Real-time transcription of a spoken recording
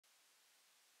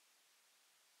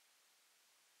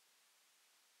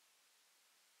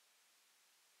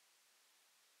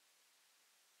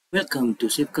Welcome to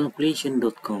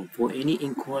safecalculation.com. For any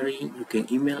inquiry, you can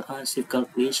email us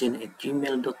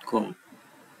safecalculation@gmail.com.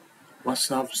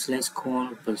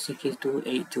 WhatsApp/call +662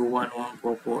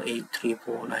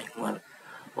 8211448391,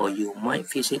 or you might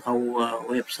visit our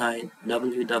website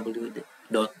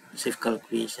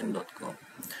www.safecalculation.com.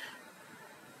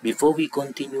 Before we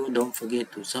continue, don't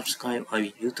forget to subscribe our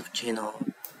YouTube channel,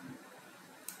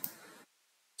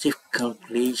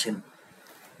 safecalculation.com.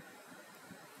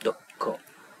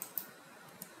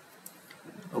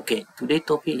 Okay, today's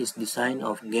topic is design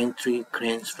of gantry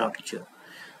crane structure.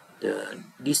 The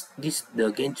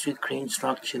gantry crane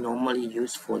structure normally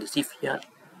used for the shipyard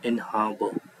and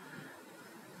harbor.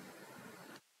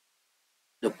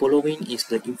 The following is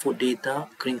the input data: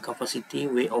 crane capacity,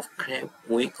 weight of crane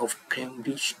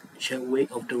bridge, shell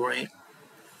weight of the rack,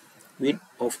 width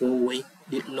of weight,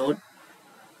 dead load,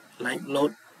 light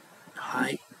load,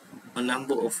 height, a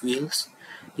number of wheels.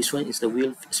 This one is the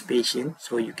wheel spacing,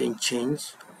 so you can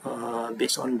change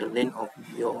based on the length of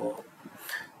your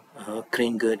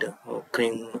crane girder or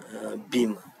crane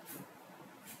beam.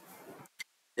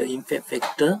 The impact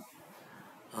factor,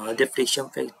 deflection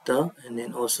factor, and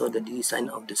then also the design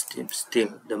of the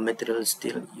steel, the material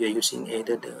steel. You are using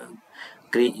either the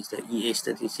grade is the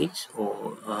EA36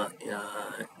 or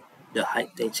the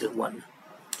high tensile one.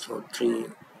 So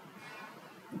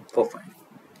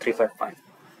 355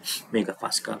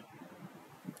 megapascal.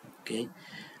 Okay.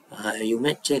 You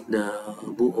might check the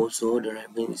book also. The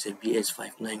reference is a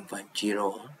BS5950.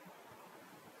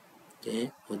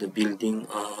 Okay, for the building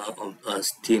of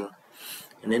steel.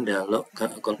 And then the load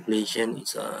calculation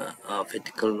is a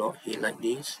vertical load here like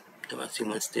this. The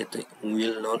maximum static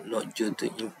wheel load due to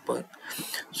impact.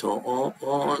 So all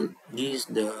these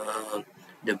the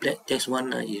black text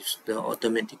one is the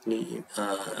automatically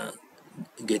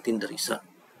getting the result.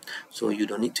 So you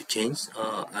don't need to change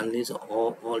unless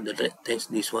all the red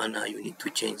text. This one you need to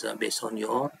change based on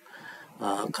your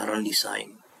current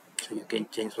design. So you can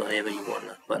change whatever you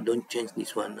want, but don't change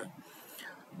this one.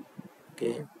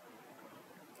 Okay.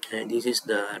 And this is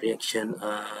the reaction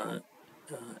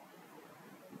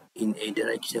in A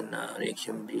direction,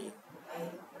 reaction B.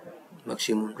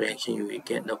 Maximum reaction, you will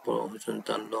get the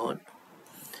horizontal load.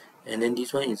 And then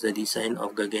this one is the design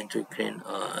of the gantry crane.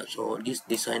 So this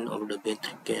design of the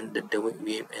gantry crane, the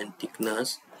weight and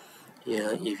thickness.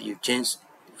 Here, if you change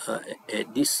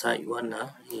at this side one,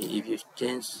 if you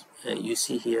change, you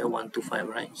see here 1 to 5,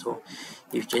 right? So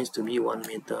if you change to be 1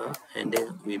 meter, and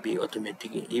then will be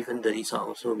automatically, even the result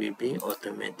also will be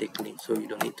automatically. So you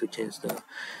don't need to change the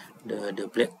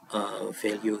black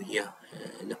value here.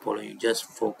 The following, you just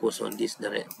focus on this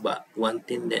direct. But one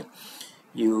thing that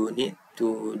you need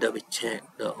to double check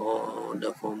all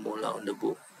the formula on the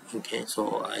book. Okay,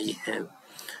 so I have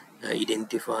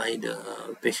identify the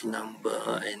page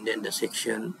number and then the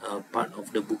section part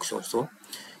of the books also.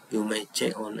 You may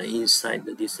check on the inside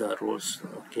these rules.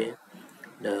 Okay,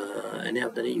 and then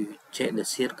after that you check the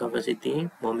shear capacity,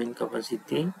 moment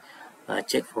capacity,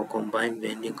 check for combined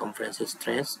bending compression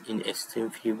stress in extreme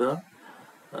fiber.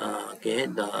 Okay,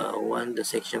 the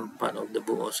section part of the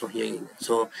book also here.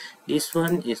 So this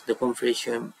one is the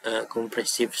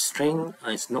compressive strength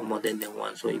is not more than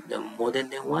 1. So if the more than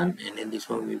 1, and then this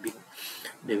one will be,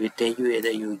 they will tell you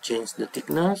whether you change the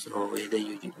thickness or whether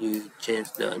you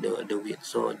change the width.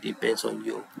 So it depends on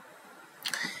you.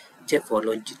 Check for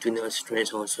longitudinal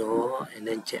stress also, and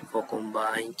then check for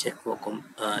combined, check for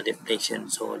deflection.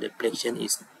 So deflection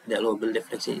is, the allowable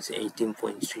deflection is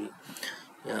 18.3.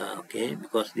 Okay,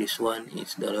 because this one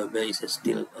is the allowable is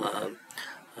still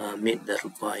meet the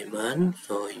requirement,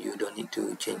 so you don't need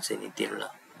to change anything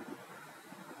lah.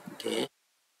 Okay,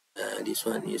 this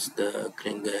one is the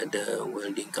crane girder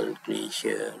welding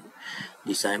calculation,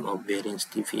 design of bearing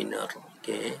stiffener.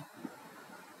 Okay.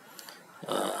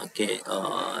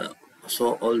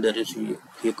 So all the rest you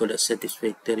got a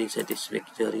satisfactory.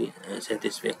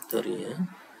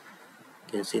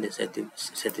 You can see the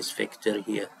satisfactory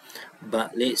here.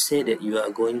 But let's say that you are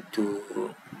going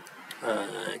to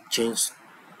change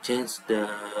the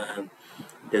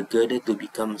girder to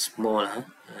become small,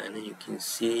 and then you can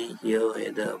see here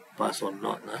whether pass or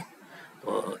not,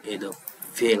 or either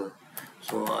fail.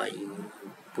 So I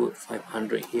put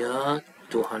 500 here,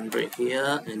 200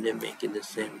 here, and then make it the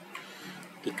same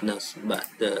thickness, but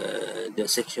the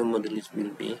section modulus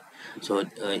will be, so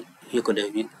here got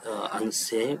the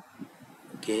unsafe.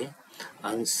 Okay,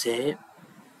 unsafe.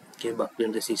 Okay,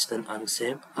 buckling resistance,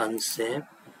 unsafe. You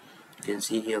can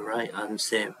see here, right?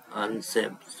 Unsafe.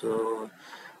 So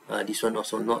this one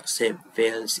also not safe,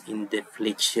 fails in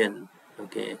deflection.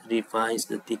 Okay, revise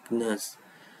the thickness.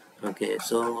 Okay,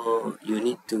 so you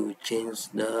need to change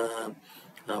the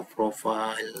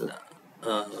profile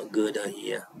girder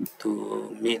here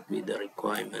to meet with the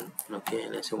requirement. Okay,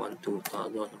 let's say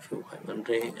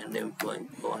 1,2,500 and then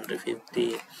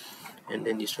 450, and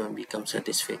then this one becomes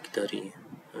satisfactory.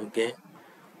 Okay,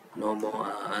 no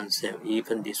more unsafe,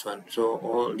 even this one. So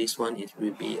all this one is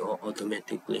will be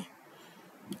automatically.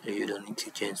 You don't need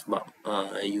to change, but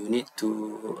you need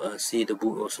to see the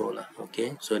book also lah.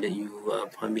 Okay, so that you are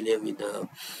familiar with the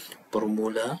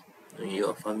formula, you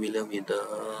are familiar with the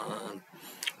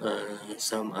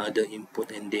some other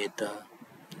input and data.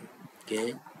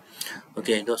 Okay,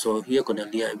 so here got the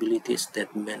liability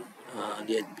statement.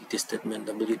 Liability statement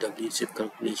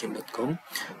www.calculation.com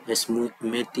has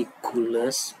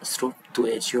meticulous stroke to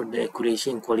ensure the accuracy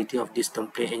and quality of this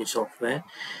template and software.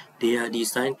 They are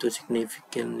designed to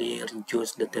significantly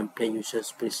reduce the template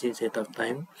user's precise setup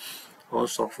time or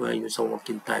software user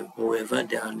working time. However,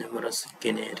 there are numerous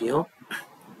scenarios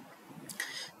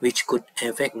which could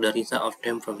affect the result of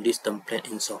them from this template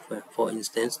in software. For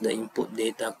instance, the input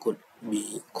data could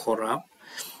be corrupt,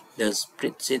 the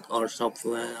spreadsheet or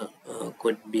software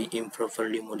could be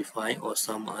improperly modified, or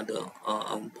some other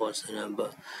unforeseeable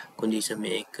condition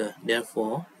may occur.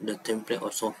 Therefore, the template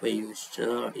or software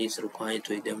user is required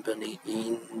to independently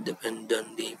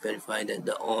verify that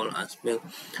all aspects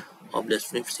of the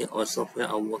spreadsheet or software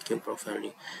are working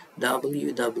properly.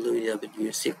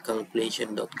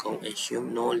 www.safecalculation.com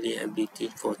assumes no liability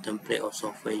for template or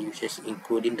software users,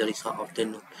 including the result of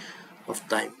the of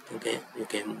time. Okay, you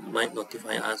might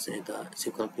notify us at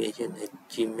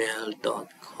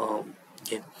safecalculation@gmail.com.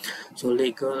 Okay, so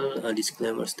legal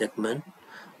disclaimer statement.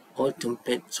 All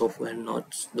template software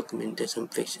notes, documentation,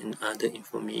 facts, and other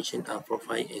information are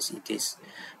provided as it is,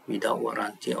 without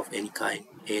warranty of any kind,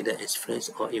 either express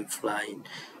or implied,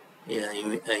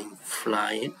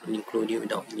 including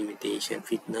without limitation,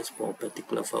 fitness for a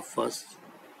particular purpose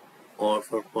or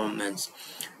performance.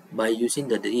 By using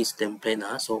this template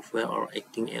software or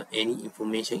acting on any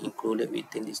information included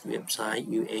within this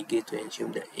website, you agree to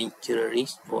assume the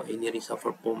injuries for any result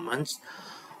performance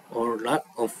or lack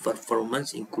of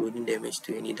performance, including damage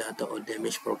to any data or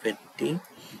damaged property.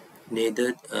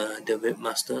 Neither the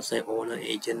webmaster, site owner,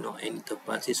 agent, nor any third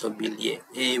party shall be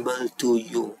liable to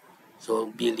you.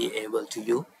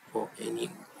 For any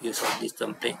use of this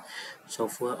template,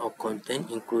 software, or content,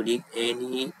 including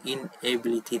any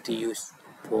inability to use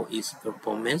for its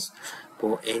performance,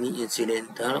 for any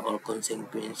incidental or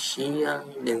consequential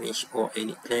damage, or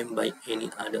any claim by any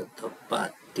other third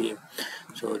party.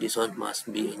 So this one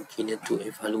must be engineered to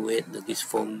evaluate this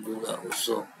formula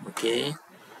also. Okay,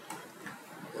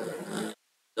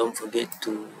 don't forget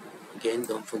to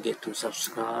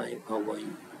subscribe our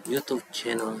YouTube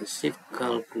channel,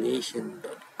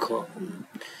 safecalculation.com.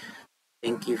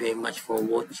 Thank you very much for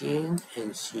watching,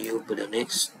 and see you for the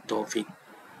next topic.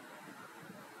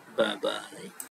 Bye bye.